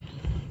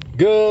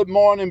Good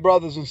morning,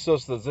 brothers and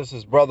sisters. This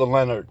is Brother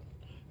Leonard.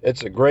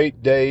 It's a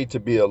great day to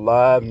be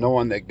alive,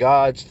 knowing that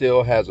God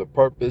still has a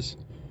purpose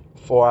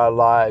for our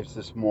lives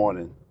this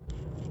morning.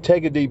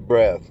 Take a deep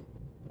breath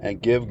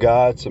and give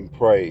God some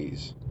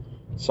praise.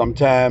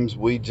 Sometimes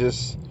we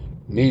just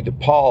need to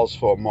pause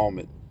for a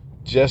moment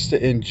just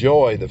to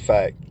enjoy the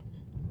fact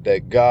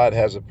that God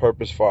has a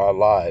purpose for our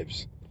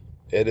lives.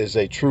 It is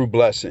a true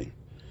blessing.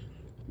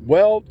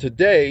 Well,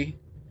 today,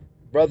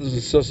 brothers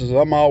and sisters,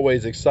 I'm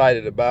always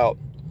excited about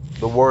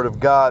the Word of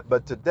God,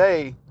 but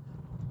today,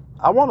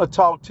 I want to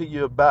talk to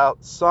you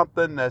about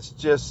something that's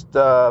just,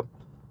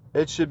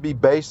 it should be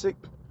basic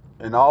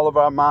in all of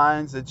our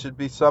minds. It should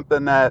be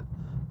something that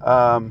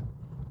um,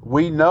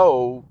 we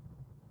know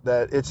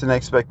that it's an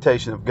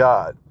expectation of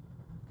God.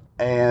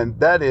 And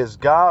that is,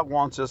 God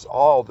wants us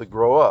all to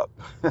grow up.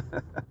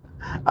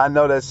 I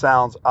know that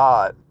sounds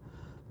odd,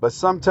 but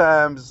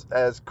sometimes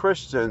as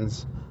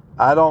Christians,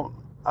 I don't,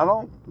 I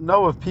don't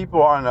know if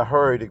people are in a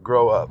hurry to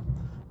grow up.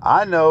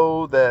 I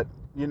know that,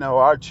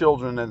 our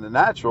children in the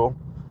natural,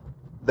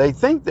 they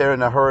think they're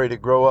in a hurry to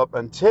grow up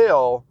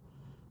until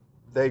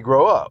they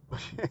grow up.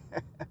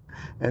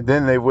 And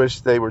then they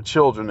wish they were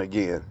children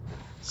again.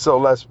 So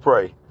let's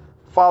pray.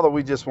 Father,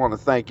 we just want to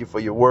thank you for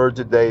your word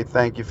today.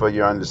 Thank you for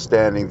your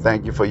understanding.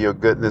 Thank you for your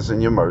goodness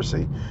and your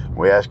mercy.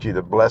 We ask you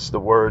to bless the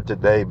word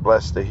today,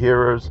 bless the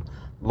hearers.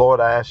 Lord,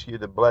 I ask you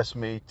to bless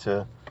me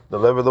to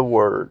deliver the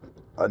word.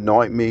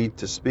 Anoint me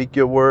to speak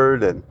your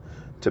word and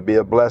to be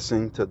a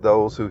blessing to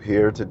those who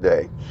hear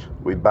today.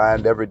 We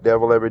bind every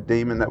devil, every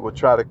demon that will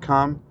try to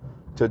come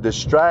to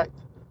distract,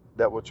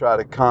 that will try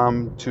to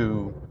come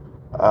to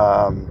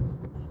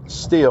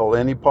steal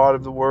any part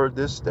of the word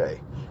this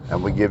day.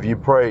 And we give you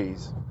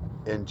praise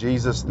in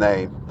Jesus'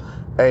 name.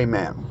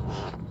 Amen.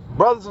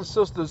 Brothers and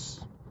sisters,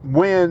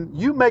 when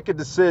you make a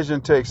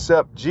decision to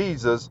accept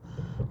Jesus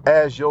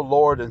as your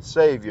Lord and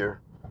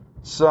Savior,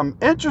 some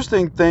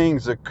interesting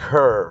things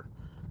occur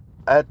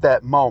at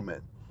that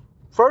moment.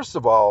 First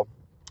of all,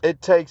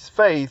 it takes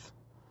faith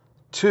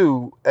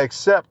to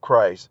accept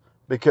Christ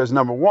because,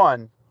 number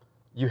one,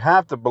 you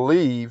have to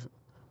believe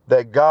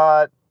that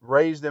God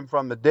raised him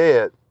from the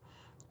dead,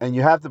 and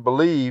you have to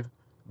believe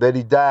that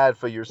he died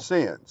for your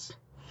sins.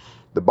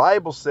 The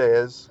Bible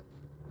says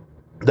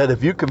that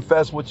if you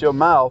confess with your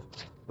mouth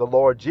the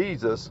Lord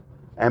Jesus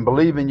and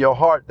believe in your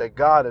heart that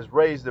God has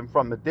raised him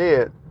from the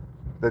dead,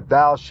 that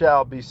thou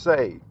shalt be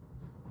saved.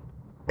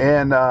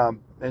 And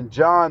in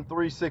John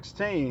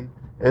 3:16,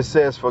 it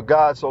says, "For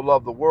God so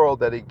loved the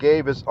world that he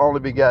gave his only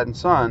begotten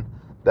Son,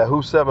 that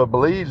whosoever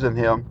believes in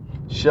him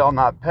shall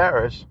not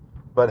perish,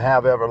 but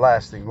have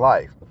everlasting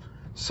life."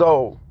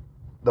 So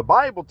the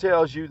Bible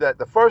tells you that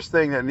the first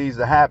thing that needs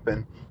to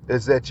happen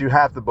is that you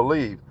have to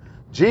believe.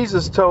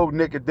 Jesus told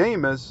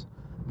Nicodemus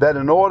that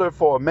in order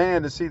for a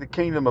man to see the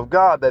kingdom of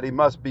God, that he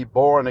must be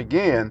born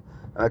again.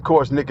 And of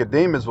course,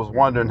 Nicodemus was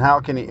wondering,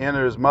 how can he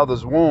enter his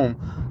mother's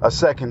womb a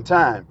second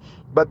time?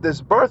 But this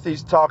birth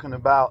he's talking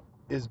about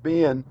is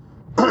being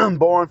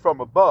born from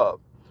above,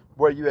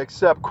 where you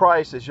accept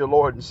Christ as your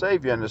Lord and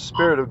Savior, and the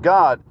Spirit of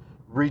God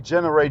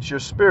regenerates your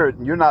spirit,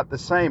 and you're not the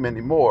same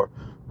anymore.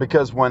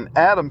 Because when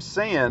Adam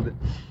sinned,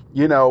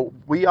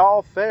 we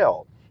all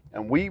fell,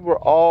 and we were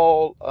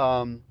all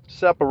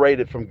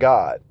separated from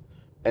God.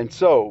 And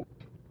so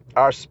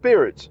our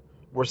spirits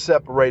were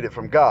separated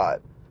from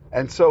God.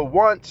 And so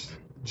once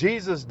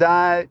Jesus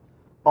died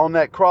on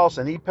that cross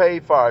and he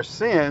paid for our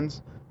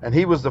sins, and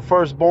he was the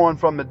firstborn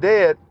from the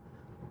dead,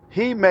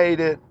 he made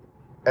it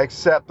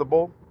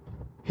acceptable.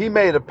 He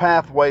made a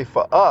pathway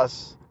for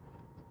us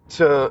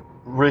to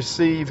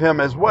receive him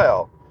as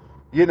well.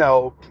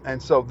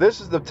 And so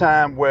this is the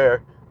time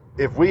where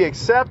if we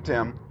accept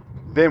him,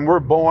 then we're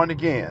born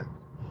again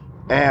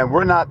and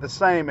we're not the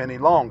same any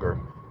longer.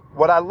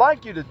 What I'd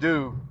like you to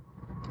do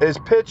is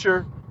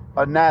picture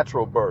a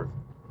natural birth.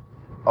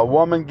 A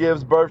woman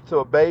gives birth to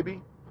a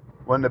baby.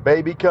 When the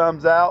baby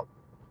comes out,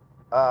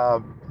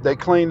 they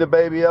clean the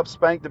baby up,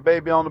 spank the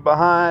baby on the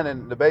behind,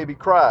 and the baby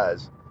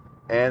cries.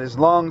 And his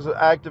lungs are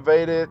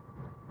activated,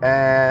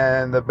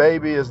 and the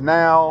baby is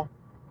now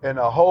in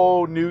a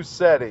whole new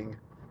setting,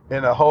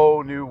 in a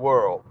whole new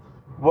world.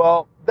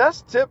 Well,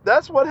 that's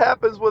what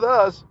happens with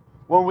us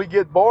when we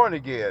get born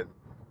again.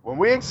 When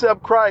we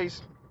accept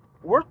Christ,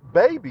 we're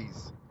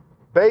babies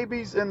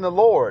in the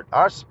Lord.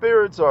 Our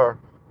spirits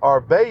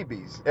are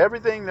babies.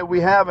 Everything that we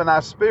have in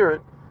our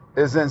spirit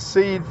is in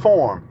seed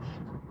form.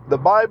 The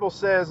Bible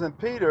says in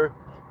Peter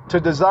to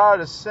desire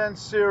the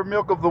sincere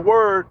milk of the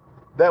word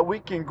that we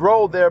can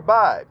grow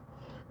thereby.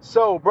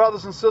 So,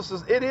 brothers and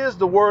sisters, it is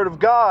the word of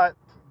God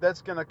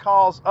that's going to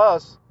cause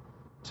us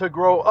to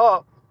grow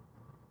up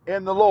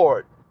in the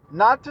Lord.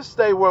 Not to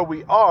stay where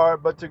we are,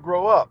 but to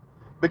grow up.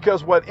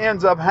 Because what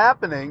ends up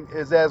happening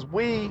is as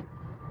we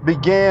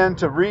begin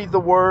to read the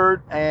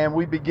word and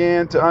we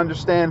begin to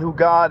understand who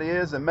God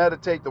is and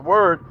meditate the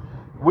word,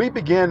 we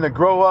begin to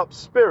grow up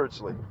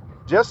spiritually.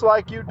 Just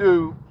like you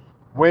do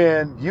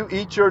when you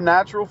eat your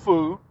natural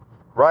food,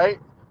 right?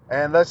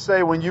 And let's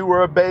say when you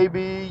were a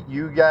baby,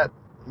 you got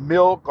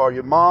milk or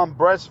your mom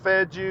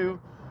breastfed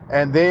you,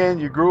 And then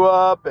you grew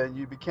up and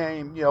you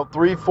became,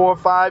 3, 4,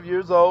 5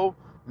 years old.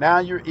 Now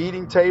you're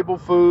eating table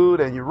food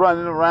and you're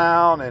running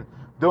around and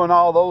doing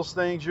all those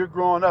things. You're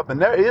growing up.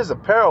 And there is a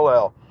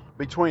parallel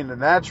between the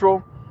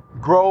natural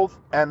growth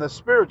and the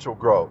spiritual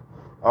growth.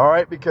 All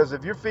right? Because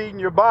if you're feeding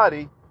your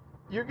body,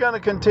 you're going to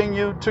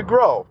continue to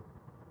grow,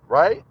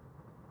 right?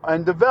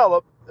 And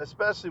develop,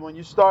 especially when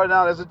you start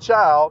out as a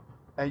child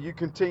and you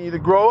continue to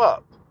grow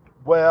up.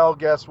 Well,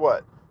 guess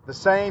what? The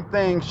same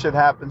thing should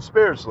happen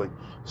spiritually.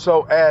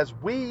 So as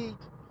we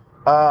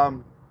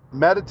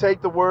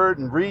meditate the Word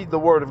and read the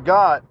Word of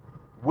God,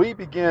 we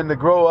begin to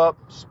grow up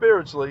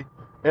spiritually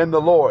in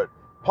the Lord.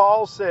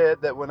 Paul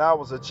said that when I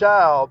was a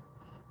child,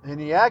 and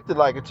he acted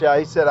like a child,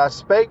 he said, I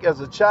spake as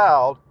a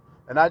child,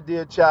 and I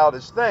did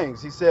childish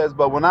things. He says,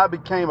 but when I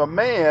became a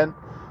man,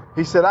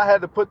 he said, I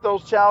had to put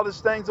those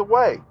childish things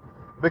away,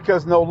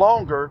 because no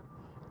longer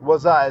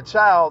was I a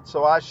child,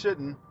 so I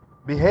shouldn't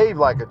behave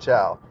like a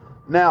child.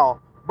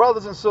 Now,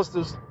 brothers and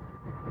sisters,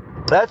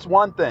 that's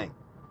one thing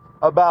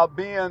about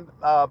being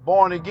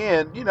born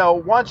again.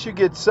 Once you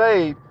get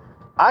saved,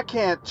 I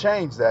can't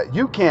change that.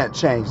 You can't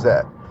change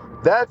that.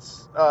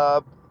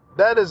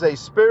 That is a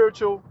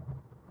spiritual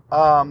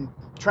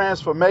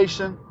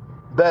transformation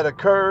that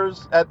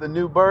occurs at the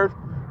new birth.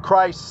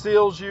 Christ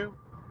seals you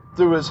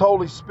through his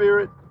Holy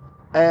Spirit,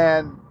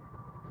 and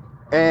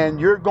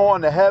you're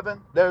going to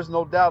heaven. There's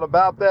no doubt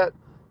about that.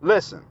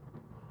 Listen,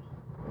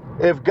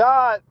 if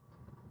God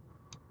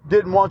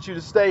didn't want you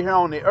to stay here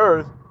on the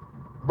earth,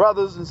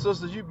 brothers and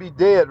sisters, you'd be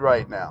dead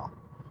right now,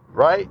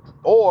 right?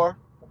 Or,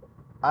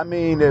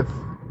 if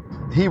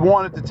he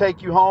wanted to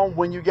take you home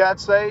when you got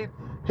saved,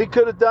 he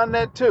could have done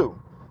that too.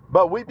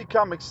 But we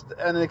become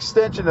an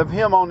extension of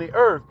him on the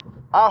earth.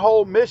 Our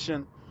whole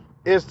mission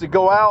is to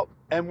go out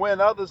and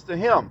win others to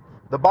him.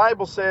 The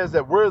Bible says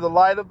that we're the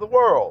light of the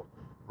world,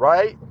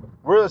 right?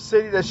 We're a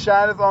city that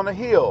shineth on a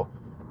hill.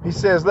 He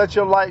says, let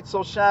your light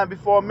so shine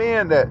before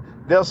men that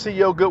they'll see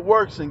your good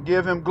works and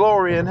give him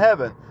glory in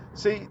heaven.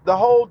 See, the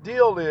whole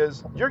deal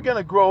is you're going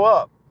to grow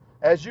up.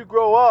 As you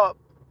grow up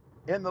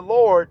in the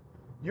Lord,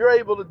 you're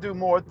able to do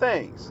more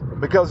things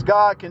because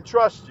God can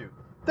trust you.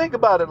 Think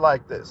about it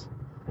like this.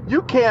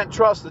 You can't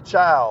trust a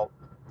child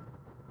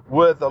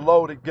with a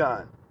loaded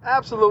gun.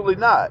 Absolutely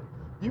not.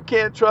 You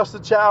can't trust a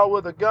child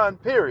with a gun,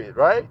 period,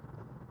 right?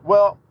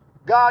 Well,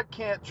 God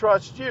can't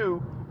trust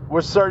you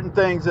with certain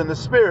things in the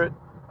spirit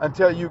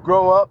until you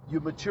grow up, you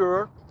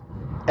mature,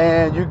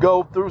 and you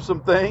go through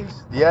some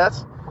things,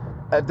 yes,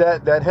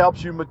 that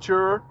helps you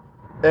mature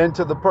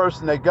into the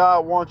person that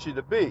God wants you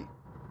to be.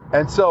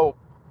 And so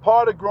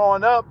part of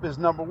growing up is,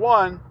 number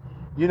one,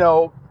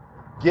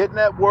 getting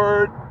that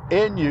word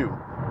in you.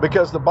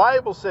 Because the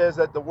Bible says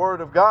that the word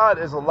of God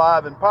is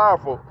alive and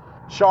powerful,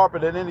 sharper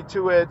than any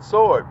two-edged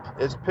sword.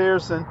 It's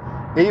piercing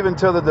even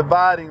to the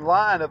dividing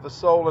line of the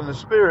soul and the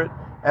spirit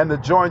and the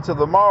joints of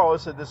the marrow.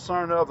 It's a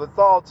discerner of the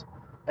thoughts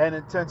and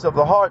intents of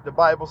the heart. The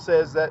Bible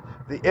says that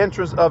the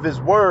entrance of his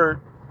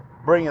word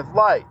bringeth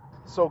light.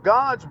 So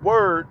God's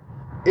word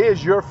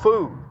is your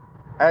food.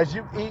 As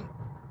you eat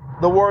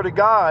the word of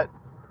God,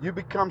 you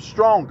become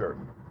stronger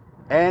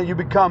and you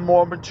become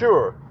more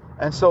mature.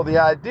 And so the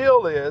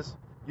ideal is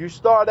you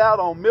start out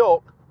on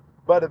milk,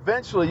 but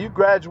eventually you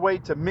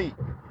graduate to meat.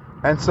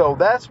 And so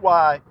that's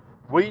why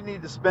we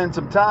need to spend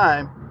some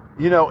time,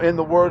 in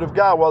the Word of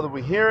God, whether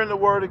we're hearing the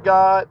Word of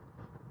God,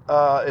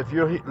 if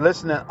you're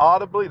listening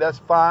audibly, that's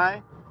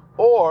fine.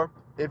 Or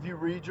if you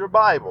read your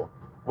Bible,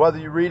 whether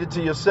you read it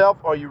to yourself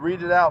or you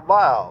read it out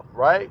loud,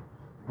 right?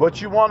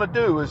 What you want to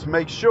do is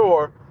make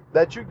sure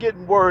that you're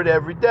getting Word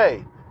every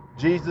day.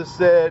 Jesus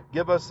said,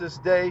 give us this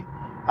day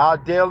our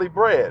daily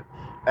bread.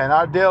 And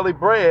our daily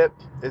bread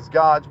is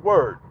God's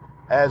Word.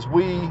 As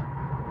we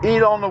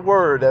eat on the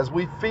Word, as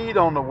we feed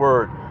on the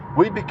Word,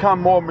 we become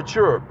more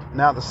mature.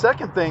 Now, the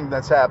second thing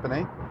that's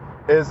happening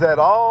is that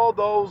all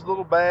those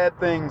little bad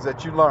things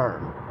that you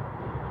learn,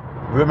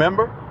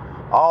 remember?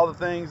 All the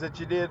things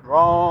that you did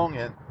wrong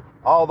and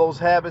all those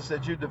habits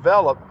that you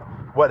develop,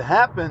 what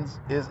happens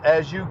is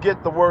as you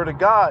get the Word of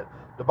God,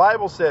 the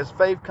Bible says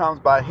faith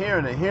comes by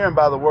hearing and hearing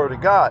by the Word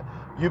of God.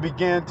 You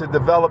begin to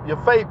develop your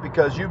faith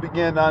because you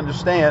begin to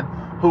understand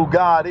who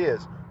God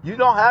is. You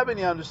don't have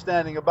any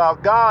understanding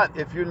about God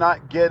if you're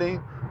not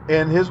getting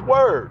in his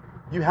word.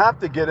 You have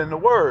to get in the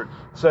word.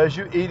 So as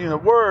you're eating the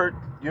word,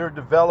 you're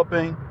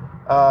developing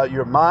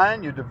your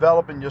mind, you're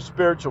developing your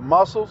spiritual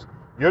muscles,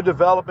 you're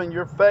developing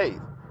your faith.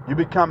 You're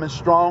becoming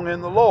strong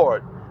in the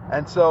Lord.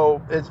 And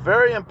so it's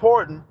very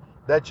important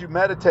that you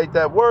meditate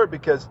that word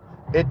because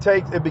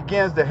it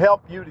begins to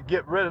help you to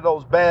get rid of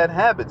those bad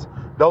habits,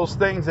 those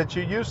things that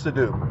you used to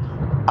do.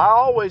 I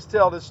always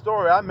tell this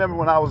story. I remember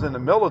when I was in the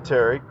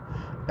military,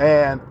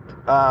 and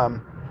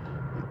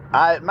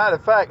matter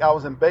of fact, I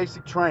was in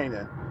basic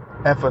training,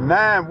 and for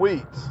 9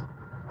 weeks,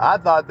 I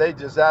thought they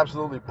just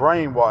absolutely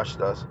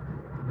brainwashed us.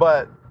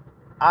 But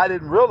I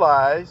didn't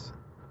realize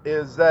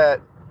is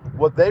that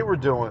what they were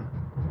doing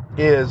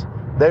is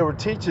they were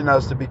teaching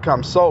us to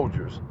become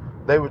soldiers.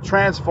 They were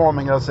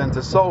transforming us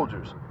into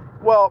soldiers.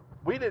 Well,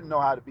 we didn't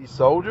know how to be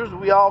soldiers.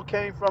 We all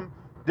came from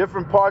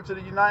different parts of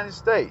the United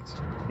States.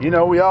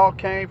 We all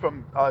came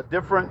from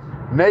different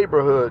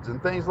neighborhoods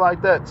and things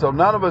like that. So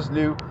none of us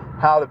knew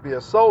how to be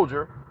a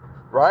soldier,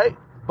 right?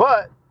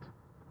 But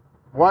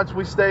once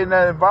we stayed in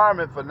that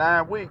environment for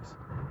 9 weeks,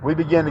 we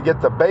began to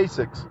get the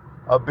basics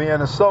of being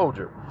a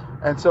soldier.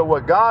 And so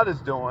what God is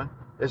doing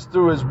is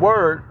through his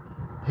word,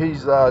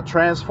 he's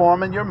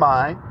transforming your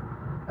mind,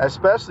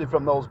 especially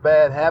from those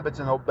bad habits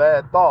and those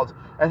bad thoughts.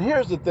 And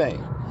here's the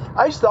thing.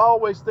 I used to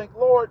always think,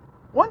 Lord,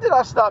 when did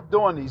I stop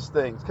doing these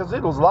things? Because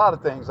it was a lot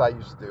of things I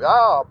used to do.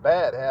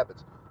 Bad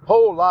habits.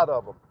 Whole lot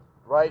of them,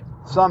 right?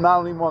 Some I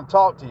don't even want to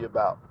talk to you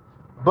about.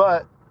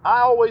 But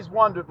I always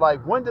wondered,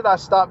 when did I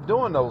stop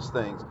doing those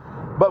things?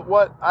 But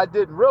what I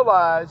didn't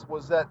realize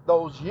was that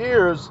those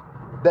years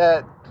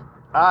that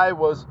I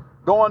was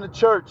going to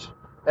church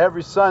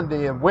every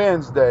Sunday and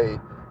Wednesday,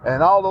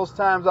 and all those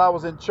times I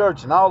was in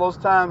church, and all those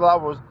times I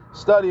was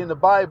studying the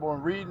Bible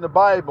and reading the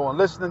Bible and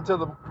listening to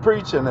the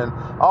preaching and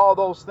all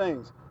those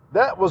things,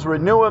 that was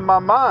renewing my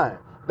mind.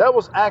 That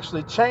was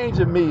actually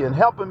changing me and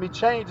helping me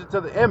change into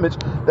the image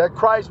that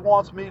Christ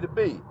wants me to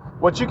be.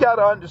 What you got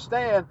to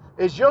understand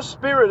is your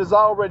spirit is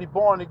already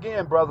born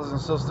again, brothers and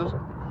sisters.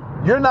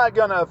 You're not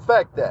going to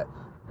affect that.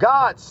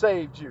 God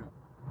saved you.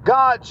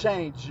 God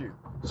changed you.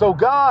 So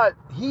God,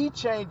 he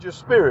changed your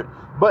spirit,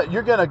 but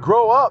you're going to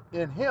grow up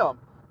in him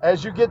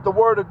as you get the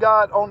word of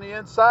God on the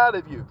inside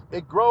of you.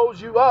 It grows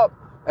you up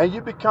and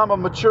you become a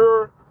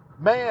mature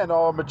man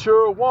or a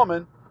mature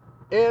woman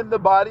in the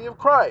body of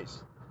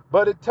Christ.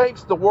 But it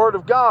takes the word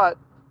of God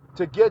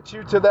to get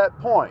you to that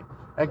point.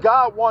 And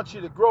God wants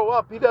you to grow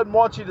up. He doesn't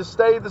want you to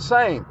stay the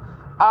same.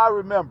 I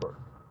remember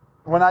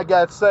when I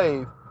got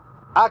saved,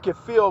 I could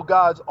feel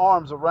God's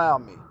arms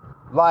around me.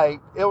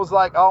 It was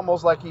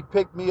almost like he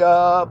picked me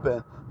up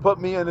and put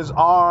me in his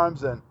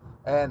arms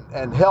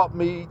and helped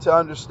me to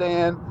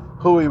understand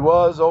who he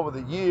was over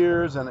the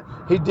years. And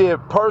he did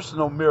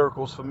personal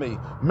miracles for me.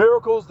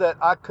 Miracles that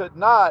I could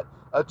not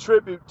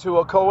attribute to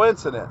a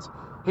coincidence.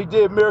 He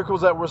did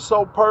miracles that were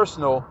so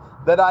personal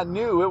that I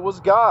knew it was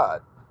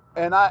God.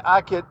 And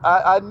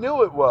I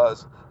knew it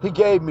was. He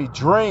gave me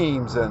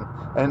dreams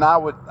and I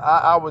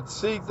would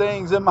see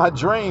things in my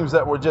dreams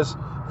that were just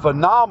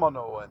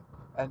phenomenal.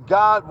 And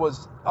God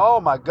was, oh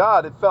my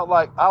God, it felt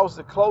like I was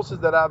the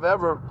closest that I've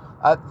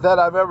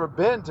ever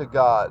been to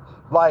God.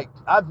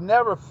 I've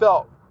never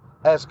felt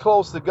as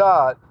close to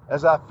God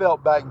as I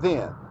felt back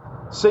then.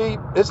 See,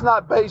 it's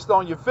not based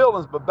on your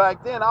feelings, but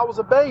back then I was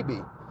a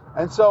baby.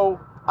 And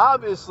so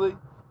obviously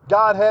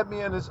God had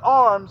me in his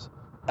arms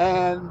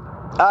and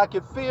I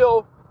could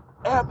feel,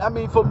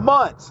 for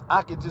months,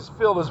 I could just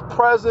feel his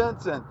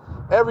presence and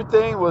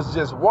everything was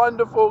just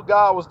wonderful.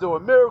 God was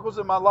doing miracles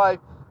in my life.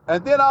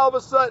 And then all of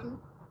a sudden,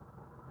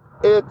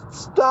 it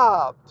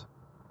stopped.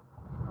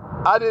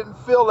 I didn't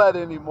feel that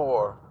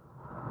anymore.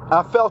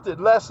 I felt it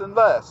less and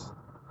less.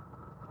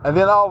 And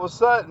then all of a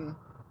sudden,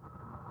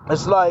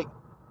 it's like,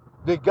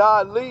 did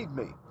God leave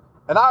me?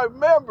 And I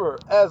remember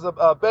as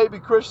a baby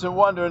Christian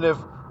wondering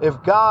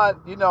if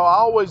God, I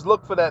always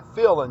look for that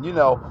feeling,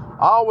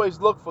 I always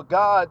look for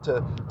God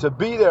to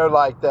be there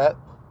like that.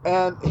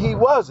 And he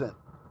wasn't.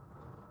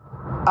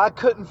 I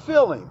couldn't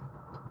feel him.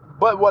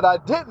 But what I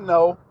didn't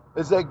know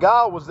is that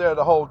God was there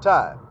the whole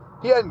time.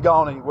 He hadn't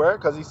gone anywhere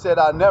because he said,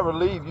 I'll never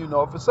leave you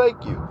nor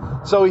forsake you.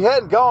 So he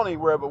hadn't gone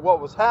anywhere, but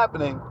what was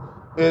happening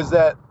is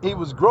that he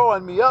was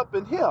growing me up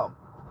in him.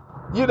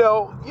 You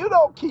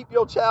don't keep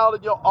your child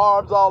in your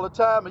arms all the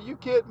time. Are you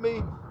kidding me?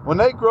 When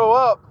they grow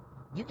up,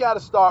 you got to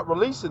start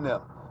releasing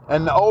them.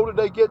 And the older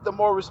they get, the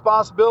more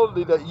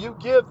responsibility that you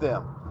give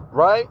them,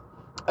 right?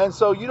 And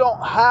so you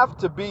don't have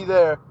to be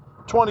there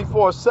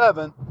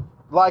 24/7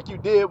 like you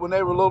did when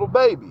they were little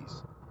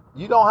babies.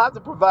 You don't have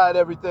to provide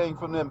everything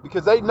for them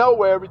because they know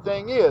where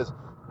everything is.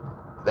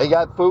 They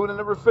got food in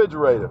the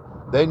refrigerator.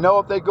 They know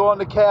if they go in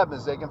the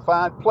cabinets, they can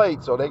find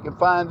plates or they can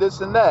find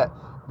this and that.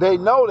 They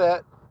know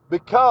that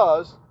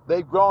because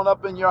they've grown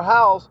up in your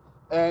house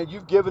and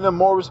you've given them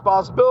more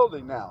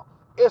responsibility now.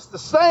 It's the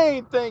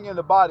same thing in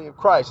the body of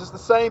Christ. It's the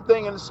same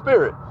thing in the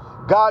spirit.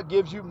 God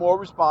gives you more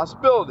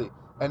responsibility.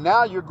 And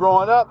now you're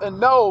growing up and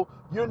no,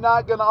 you're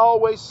not going to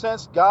always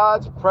sense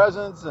God's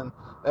presence and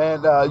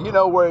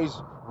where he's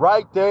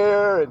right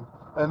there and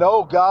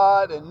oh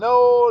God, and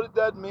no, it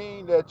doesn't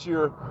mean that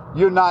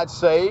you're not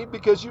saved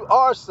because you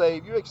are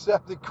saved. You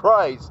accepted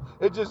Christ.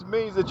 It just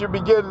means that you're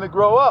beginning to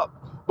grow up.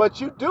 But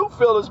you do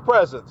feel his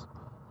presence.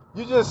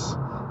 You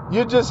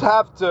just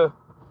have to,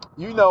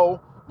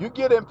 you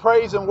get in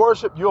praise and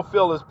worship, you'll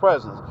feel his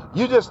presence.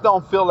 You just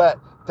don't feel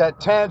that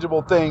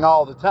tangible thing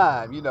all the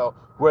time,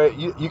 where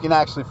you can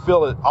actually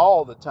feel it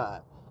all the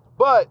time.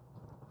 But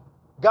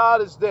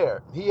God is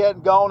there. He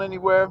hadn't gone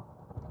anywhere.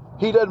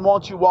 He doesn't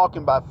want you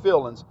walking by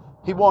feelings.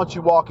 He wants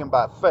you walking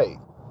by faith.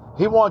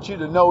 He wants you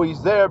to know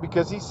he's there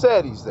because he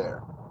said he's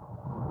there,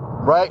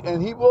 right?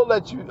 And he will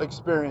let you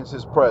experience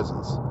his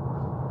presence.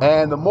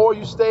 And the more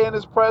you stay in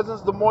his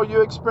presence, the more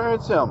you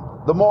experience him,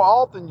 the more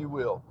often you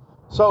will.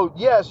 So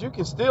yes, you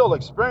can still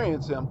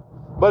experience him,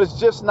 but it's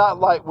just not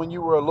like when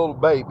you were a little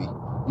baby.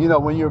 You know,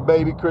 when you're a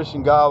baby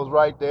Christian, God was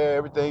right there.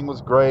 Everything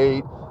was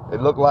great. It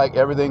looked like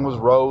everything was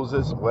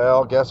roses.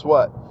 Well, guess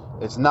what?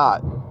 It's not.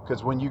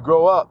 Because when you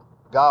grow up,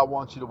 God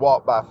wants you to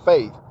walk by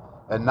faith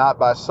and not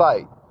by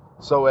sight.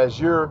 So as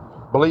you're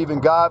believing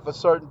God for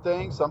certain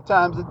things,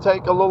 sometimes it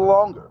takes a little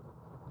longer.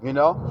 You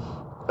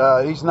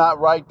know, he's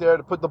not right there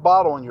to put the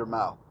bottle in your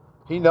mouth.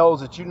 He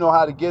knows that you know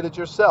how to get it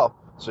yourself.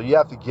 So you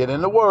have to get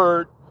in the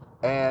Word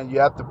and you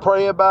have to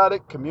pray about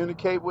it,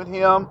 communicate with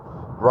him,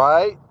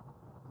 right?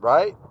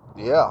 Right?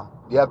 Yeah.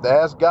 You have to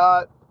ask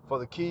God for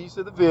the keys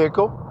to the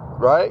vehicle,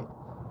 right?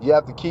 You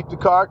have to keep the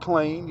car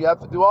clean. You have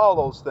to do all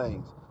those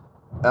things.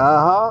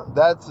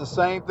 That's the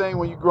same thing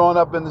when you're growing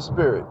up in the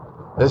Spirit.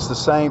 It's the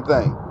same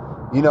thing.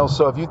 You know,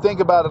 so if you think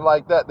about it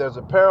like that, there's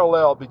a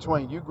parallel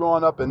between you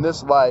growing up in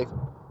this life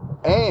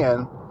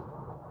and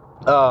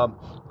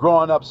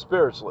growing up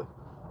spiritually.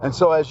 And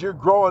so as you're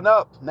growing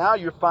up, now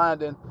you're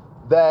finding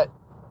that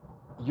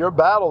your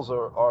battles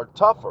are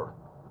tougher.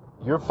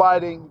 You're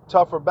fighting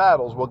tougher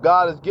battles. Well,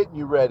 God is getting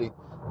you ready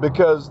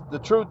because the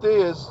truth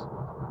is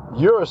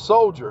you're a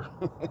soldier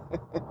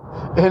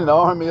in the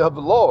army of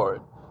the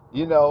Lord.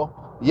 You know,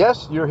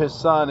 yes, you're his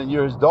son and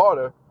you're his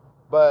daughter,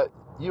 but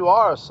you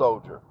are a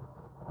soldier,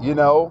 you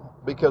know,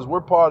 because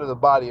we're part of the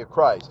body of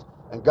Christ.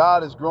 And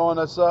God is growing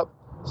us up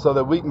so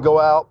that we can go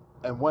out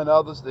and win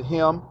others to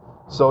him,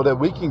 so that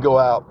we can go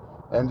out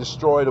and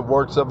destroy the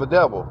works of the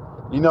devil.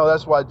 You know,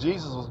 that's why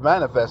Jesus was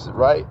manifested,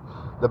 right?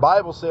 The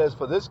Bible says,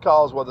 for this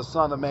cause was the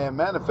Son of Man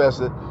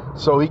manifested,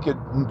 so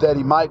that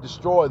he might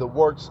destroy the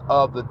works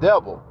of the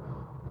devil.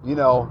 You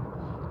know,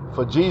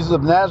 for Jesus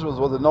of Nazareth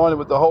was anointed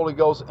with the Holy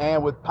Ghost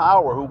and with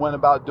power, who went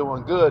about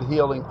doing good,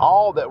 healing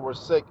all that were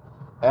sick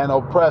and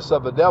oppressed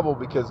of the devil,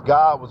 because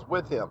God was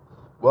with him.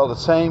 Well, the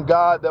same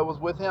God that was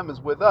with him is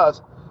with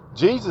us.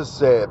 Jesus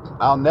said,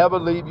 I'll never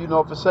leave you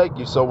nor forsake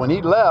you. So when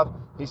he left,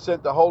 he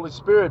sent the Holy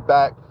Spirit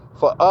back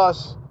for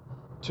us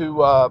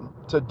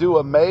to do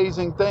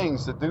amazing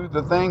things, to do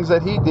the things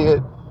that he did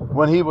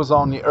when he was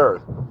on the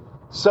earth.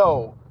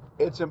 So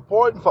it's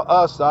important for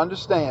us to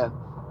understand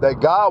that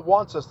God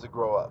wants us to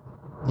grow up.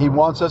 He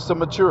wants us to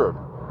mature.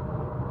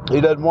 He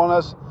doesn't want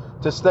us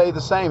to stay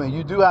the same. And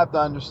you do have to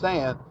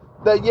understand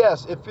that,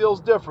 yes, it feels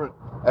different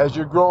as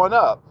you're growing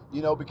up,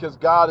 you know, because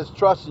God is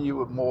trusting you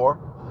with more,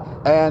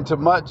 and to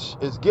much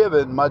is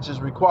given, much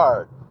is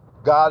required.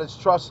 God is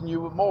trusting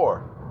you with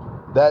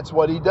more. That's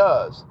what he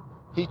does.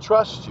 He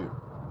trusts you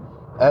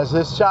as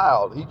his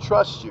child. He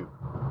trusts you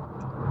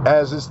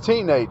as his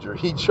teenager.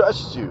 He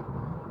trusts you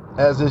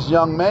as his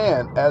young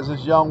man, as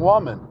his young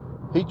woman.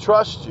 He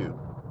trusts you.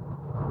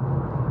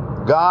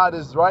 God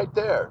is right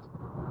there,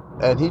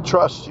 and he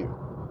trusts you.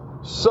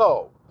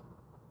 So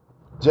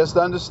just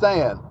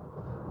understand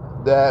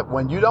that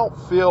when you don't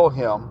feel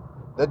him,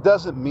 that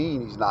doesn't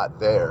mean he's not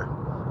there.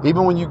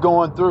 Even when you're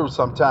going through,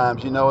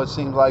 sometimes, you know, it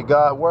seems like,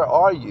 God, where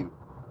are you?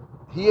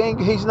 He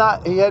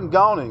hadn't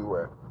gone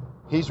anywhere.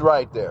 He's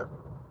right there.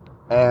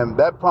 And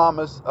that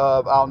promise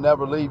of I'll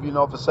never leave you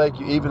nor forsake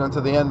you, even unto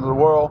the end of the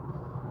world,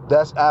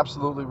 that's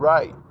absolutely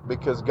right,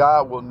 because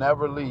God will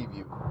never leave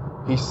you.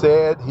 He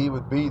said he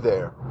would be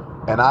there,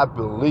 and I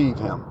believe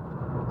him.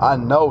 I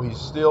know he's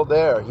still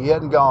there. He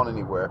hadn't gone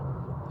anywhere.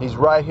 He's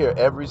right here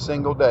every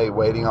single day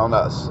waiting on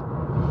us.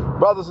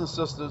 Brothers and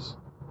sisters,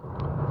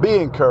 be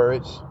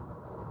encouraged.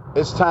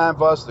 It's time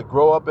for us to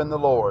grow up in the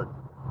Lord,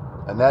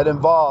 and that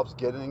involves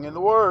getting in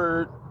the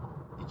Word.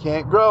 You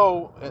can't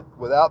grow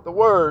without the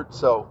Word,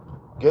 so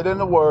get in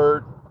the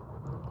Word,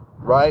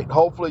 right?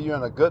 Hopefully you're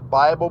in a good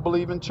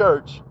Bible-believing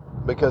church,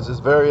 because it's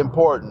very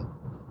important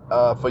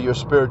for your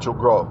spiritual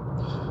growth.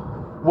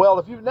 Well,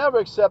 if you've never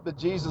accepted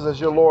Jesus as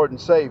your Lord and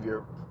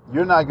Savior,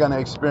 you're not going to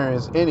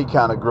experience any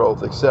kind of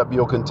growth, except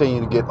you'll continue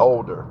to get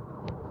older,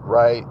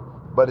 right?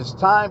 But it's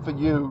time for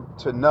you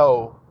to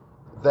know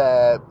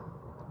that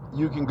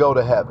you can go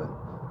to heaven.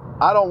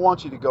 I don't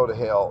want you to go to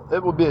hell.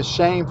 It would be a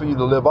shame for you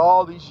to live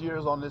all these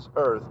years on this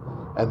earth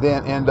and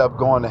then end up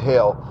going to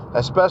hell,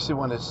 especially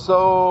when there's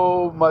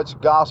so much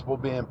gospel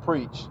being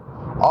preached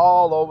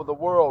all over the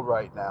world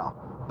right now.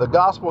 The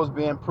gospel is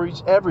being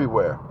preached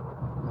everywhere.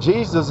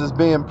 Jesus is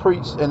being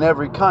preached in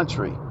every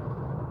country.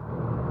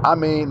 I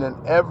mean, in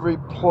every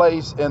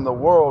place in the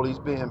world, he's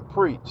being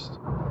preached.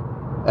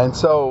 And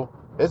so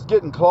it's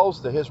getting close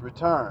to his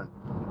return.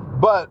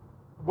 But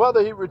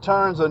whether he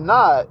returns or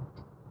not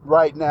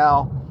right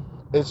now,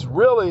 it's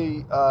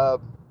really,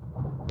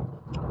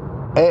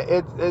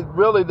 it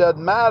really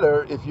doesn't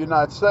matter if you're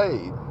not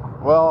saved.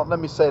 Well, let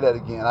me say that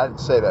again. I didn't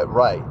say that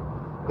right.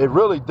 It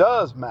really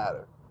does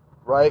matter,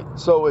 right?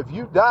 So if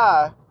you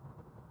die,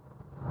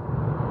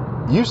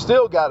 you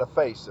still got to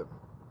face him,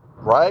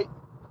 right?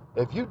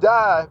 If you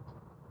die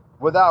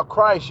without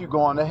Christ, you're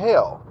going to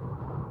hell.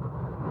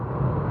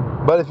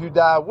 But if you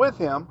die with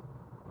him,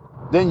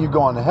 then you're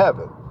going to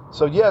heaven.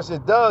 So yes,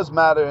 it does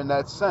matter in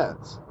that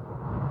sense.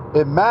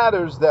 It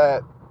matters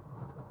that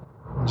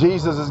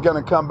Jesus is going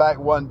to come back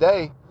one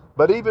day.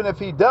 But even if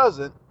he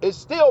doesn't, it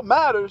still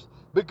matters,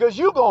 because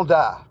you're going to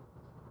die.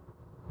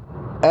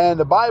 And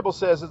the Bible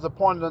says it's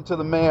appointed unto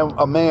a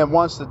man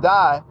once to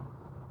die,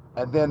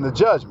 and then the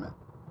judgment.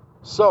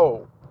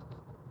 So,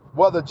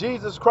 whether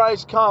Jesus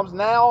Christ comes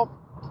now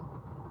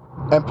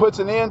and puts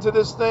an end to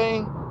this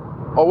thing,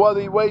 or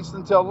whether he waits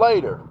until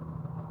later,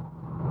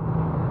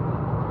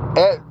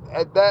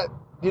 at that,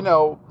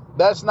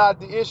 that's not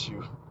the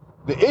issue.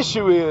 The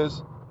issue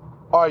is,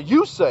 are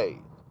you saved?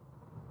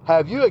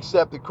 Have you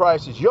accepted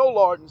Christ as your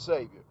Lord and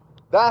Savior?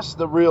 That's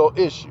the real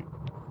issue.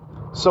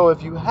 So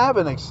if you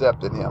haven't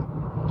accepted him,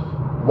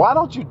 why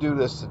don't you do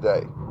this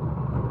today?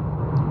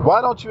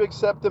 Why don't you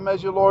accept him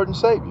as your Lord and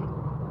Savior?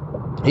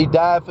 He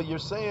died for your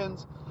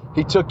sins.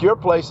 He took your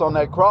place on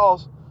that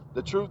cross.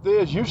 The truth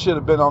is, you should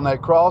have been on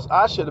that cross.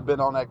 I should have been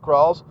on that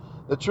cross.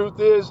 The truth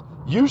is,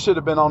 you should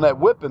have been on that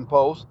whipping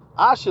post.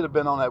 I should have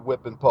been on that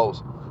whipping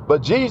post.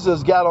 But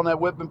Jesus got on that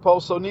whipping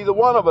post, so neither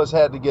one of us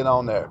had to get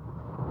on there.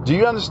 Do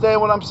you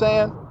understand what I'm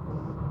saying?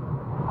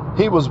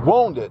 He was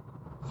wounded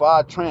for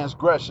our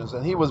transgressions,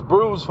 and he was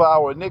bruised for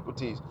our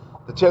iniquities.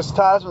 The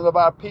chastisement of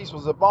our peace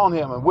was upon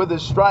him, and with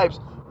his stripes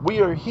we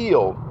are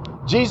healed.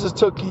 Jesus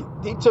took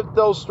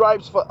those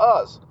stripes for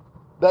us.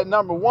 That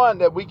number one,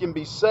 that we can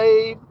be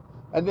saved,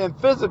 and then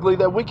physically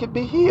that we can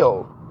be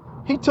healed.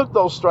 He took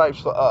those stripes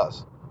for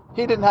us.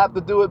 He didn't have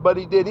to do it, but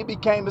he did. He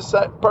became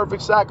the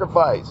perfect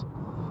sacrifice.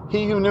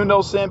 He who knew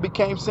no sin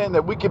became sin,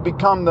 that we could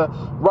become the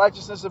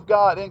righteousness of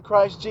God in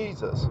Christ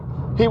Jesus.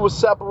 He was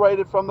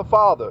separated from the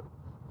Father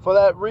for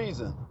that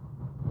reason.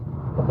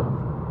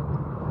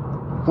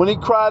 When he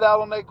cried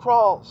out on that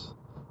cross,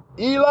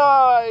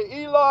 Eli,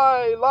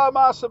 Eli,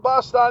 lama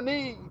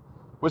sabachthani,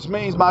 which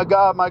means, my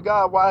God,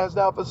 why hast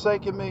thou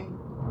forsaken me?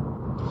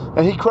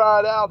 And he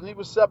cried out, and he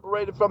was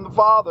separated from the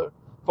Father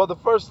for the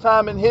first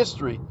time in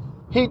history.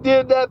 He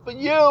did that for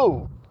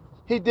you.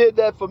 He did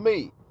that for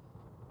me.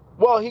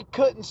 Well, he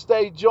couldn't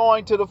stay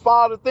joined to the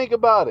Father. Think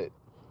about it.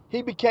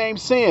 He became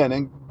sin,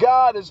 and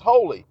God is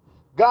holy.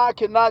 God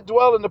cannot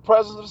dwell in the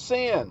presence of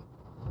sin.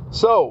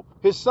 So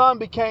his son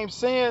became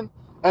sin,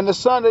 and the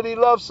son that he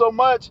loves so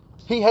much,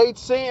 he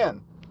hates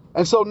sin.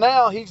 And so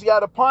now he's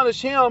got to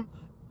punish him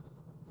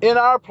in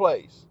our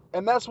place.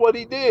 And that's what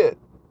he did.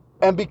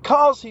 And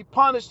because he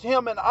punished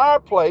him in our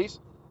place,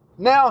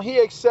 now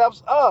he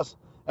accepts us.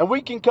 And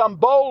we can come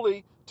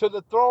boldly to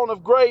the throne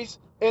of grace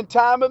in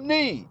time of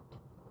need.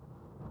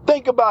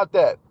 Think about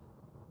that.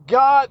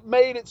 God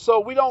made it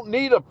so we don't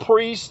need a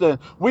priest, and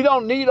we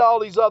don't need all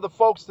these other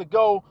folks to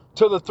go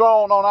to the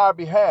throne on our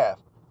behalf,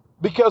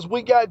 because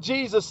we got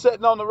Jesus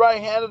sitting on the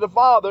right hand of the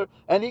Father,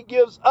 and he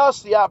gives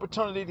us the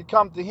opportunity to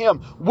come to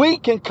him. We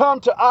can come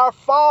to our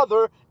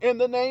Father in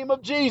the name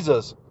of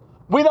Jesus.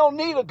 We don't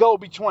need a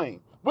go-between.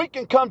 We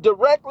can come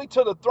directly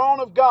to the throne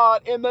of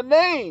God in the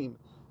name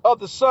of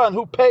the Son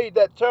who paid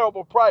that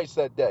terrible price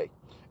that day.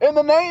 In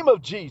the name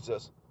of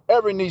Jesus,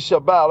 every knee shall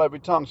bow, every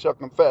tongue shall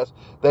confess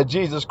that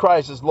Jesus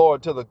Christ is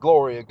Lord, to the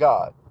glory of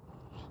God.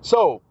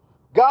 So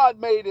God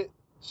made it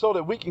so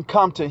that we can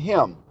come to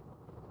him.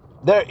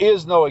 There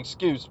is no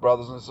excuse,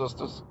 brothers and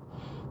sisters.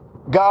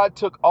 God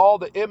took all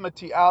the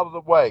enmity out of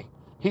the way.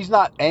 He's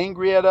not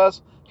angry at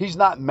us. He's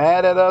not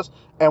mad at us.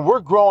 And we're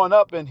growing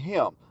up in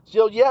him.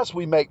 So yes,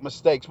 we make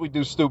mistakes. We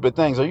do stupid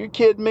things. Are you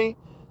kidding me?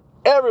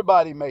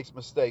 Everybody makes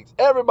mistakes.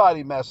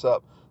 Everybody mess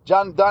up.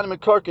 Donnie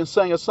McClurkin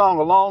sang a song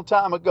a long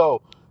time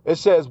ago. It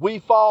says, we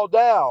fall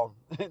down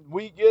and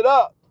we get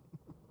up.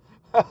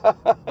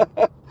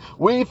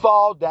 We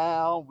fall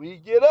down, we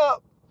get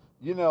up.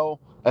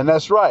 And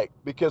that's right,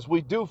 because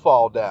we do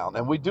fall down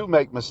and we do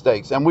make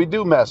mistakes and we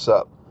do mess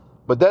up.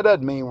 But that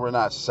doesn't mean we're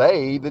not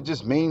saved. It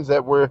just means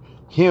that we're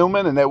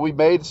human and that we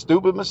made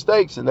stupid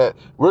mistakes and that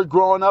we're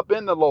growing up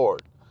in the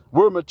Lord.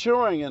 We're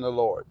maturing in the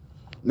Lord.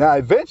 Now,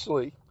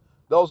 eventually,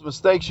 those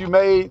mistakes you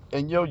made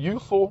in your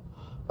youthful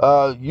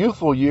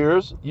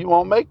years, you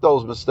won't make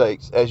those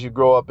mistakes as you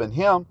grow up in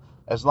him,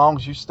 as long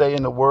as you stay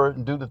in the Word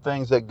and do the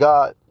things that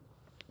God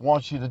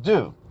wants you to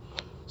do.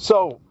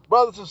 So,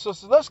 brothers and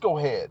sisters, let's go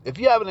ahead. If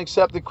you haven't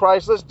accepted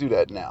Christ, let's do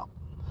that now.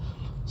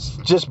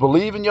 Just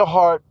believe in your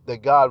heart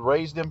that God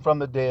raised him from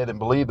the dead and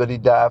believe that he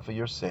died for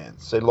your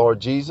sins. Say,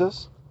 Lord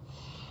Jesus,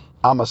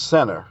 I'm a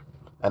sinner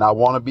and I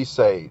want to be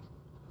saved.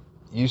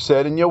 You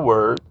said in your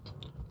word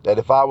that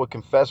if I would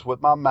confess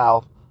with my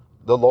mouth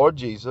the Lord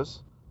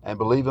Jesus and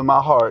believe in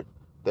my heart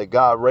that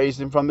God raised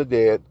him from the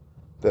dead,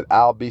 that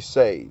I'll be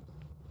saved.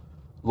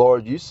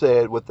 Lord, you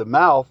said with the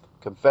mouth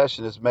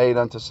confession is made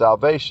unto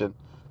salvation,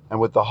 and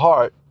with the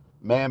heart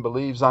man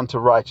believes unto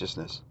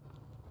righteousness.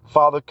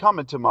 Father, come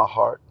into my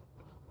heart.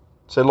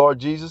 Say, Lord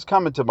Jesus,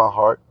 come into my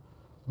heart.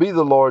 Be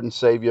the Lord and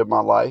Savior of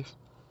my life.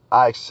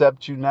 I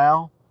accept you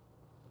now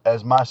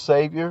as my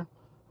Savior,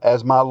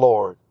 as my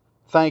Lord.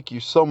 Thank you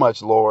so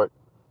much, Lord,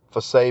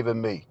 for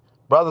saving me.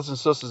 Brothers and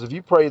sisters, if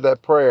you pray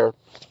that prayer,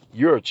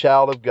 you're a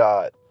child of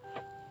God.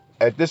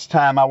 At this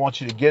time, I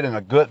want you to get in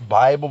a good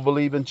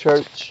Bible-believing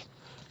church,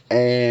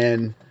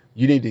 and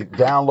you need to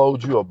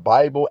download you a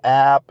Bible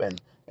app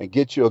and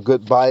get you a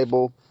good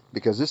Bible,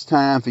 because it's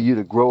time for you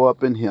to grow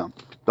up in him.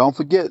 Don't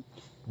forget,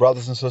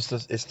 brothers and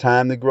sisters, it's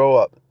time to grow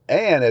up.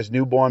 And as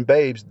newborn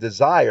babes,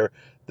 desire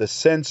the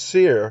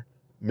sincere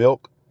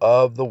milk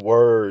of the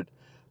word.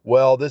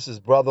 Well, this is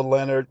Brother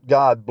Leonard.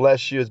 God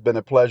bless you. It's been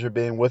a pleasure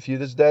being with you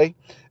this day.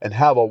 And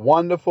have a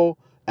wonderful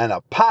and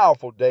a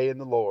powerful day in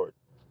the Lord.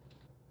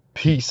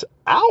 Peace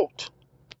out.